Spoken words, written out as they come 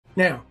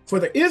Now, for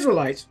the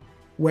Israelites,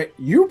 what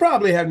you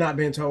probably have not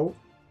been told,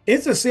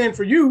 it's a sin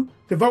for you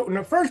to vote in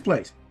the first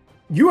place.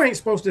 You ain't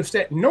supposed to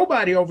set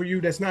nobody over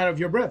you that's not of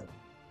your brother.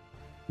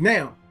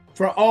 Now,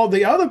 for all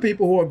the other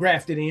people who are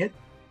grafted in,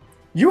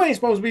 you ain't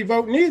supposed to be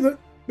voting either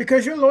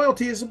because your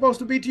loyalty is supposed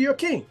to be to your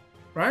king,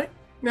 right?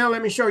 Now,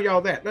 let me show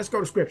y'all that. Let's go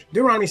to scripture.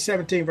 Deuteronomy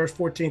 17, verse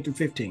 14 through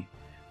 15.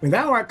 When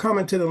thou art come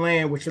into the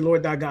land which the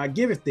Lord thy God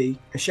giveth thee,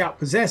 and shalt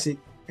possess it,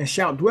 and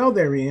shalt dwell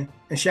therein,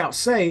 and shalt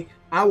say,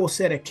 I will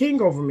set a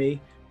king over me,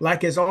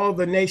 like as all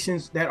the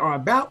nations that are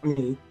about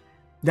me,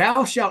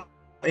 thou shalt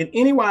in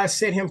any wise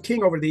set him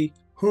king over thee,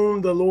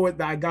 whom the Lord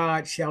thy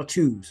God shall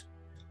choose.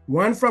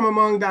 One from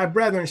among thy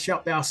brethren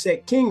shalt thou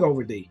set king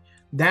over thee.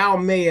 Thou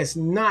mayest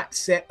not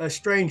set a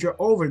stranger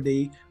over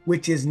thee,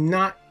 which is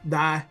not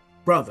thy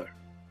brother,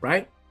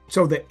 right?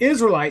 So the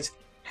Israelites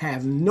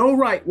have no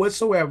right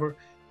whatsoever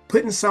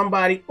putting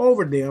somebody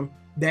over them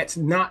that's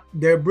not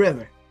their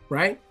brethren,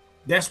 right?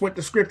 That's what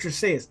the scripture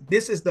says.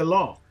 This is the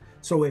law.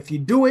 So if you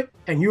do it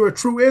and you're a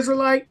true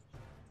Israelite,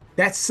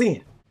 that's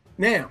sin.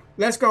 Now,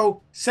 let's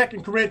go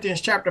 2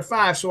 Corinthians chapter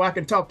 5 so I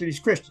can talk to these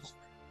Christians.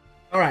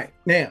 All right,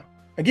 now,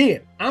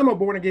 again, I'm a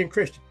born-again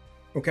Christian,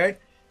 okay?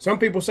 Some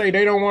people say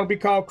they don't want to be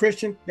called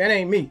Christian. That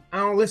ain't me. I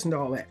don't listen to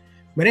all that.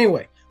 But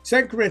anyway,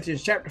 2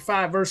 Corinthians chapter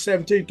 5, verse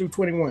 17 through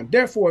 21.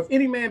 Therefore, if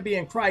any man be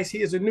in Christ,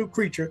 he is a new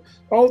creature.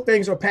 Old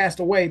things are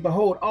passed away.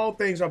 Behold, all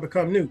things are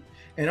become new.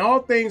 And all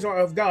things are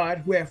of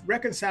God, who hath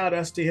reconciled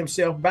us to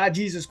himself by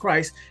Jesus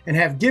Christ, and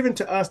have given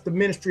to us the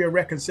ministry of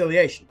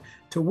reconciliation.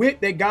 To wit,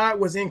 that God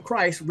was in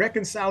Christ,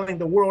 reconciling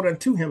the world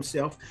unto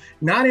himself,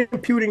 not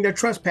imputing their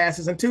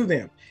trespasses unto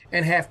them,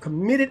 and have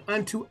committed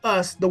unto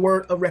us the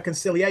word of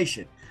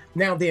reconciliation.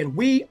 Now then,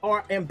 we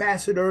are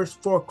ambassadors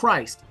for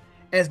Christ,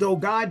 as though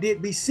God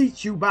did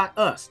beseech you by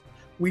us.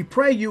 We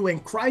pray you in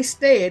Christ's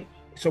stead,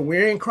 so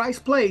we're in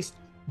Christ's place,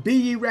 be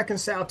ye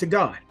reconciled to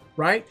God,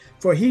 right?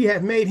 For he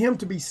hath made him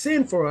to be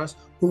sin for us,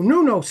 who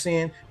knew no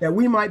sin, that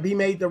we might be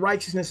made the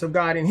righteousness of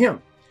God in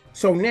him.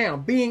 So now,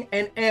 being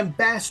an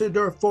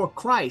ambassador for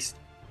Christ,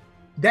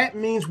 that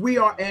means we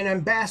are an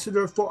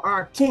ambassador for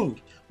our king.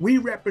 We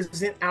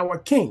represent our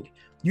king.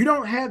 You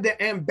don't have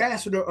the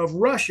ambassador of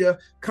Russia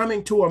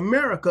coming to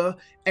America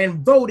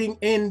and voting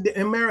in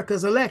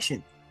America's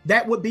election.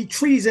 That would be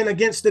treason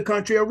against the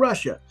country of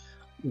Russia.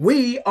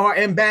 We are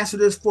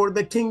ambassadors for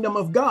the kingdom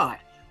of God.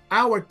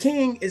 Our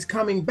king is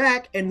coming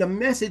back, and the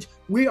message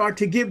we are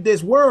to give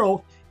this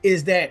world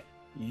is that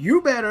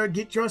you better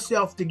get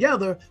yourself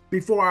together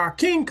before our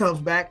king comes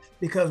back,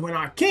 because when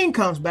our king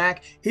comes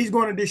back, he's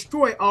going to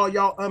destroy all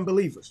y'all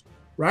unbelievers,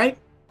 right?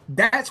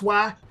 That's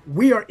why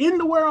we are in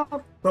the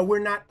world, but we're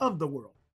not of the world.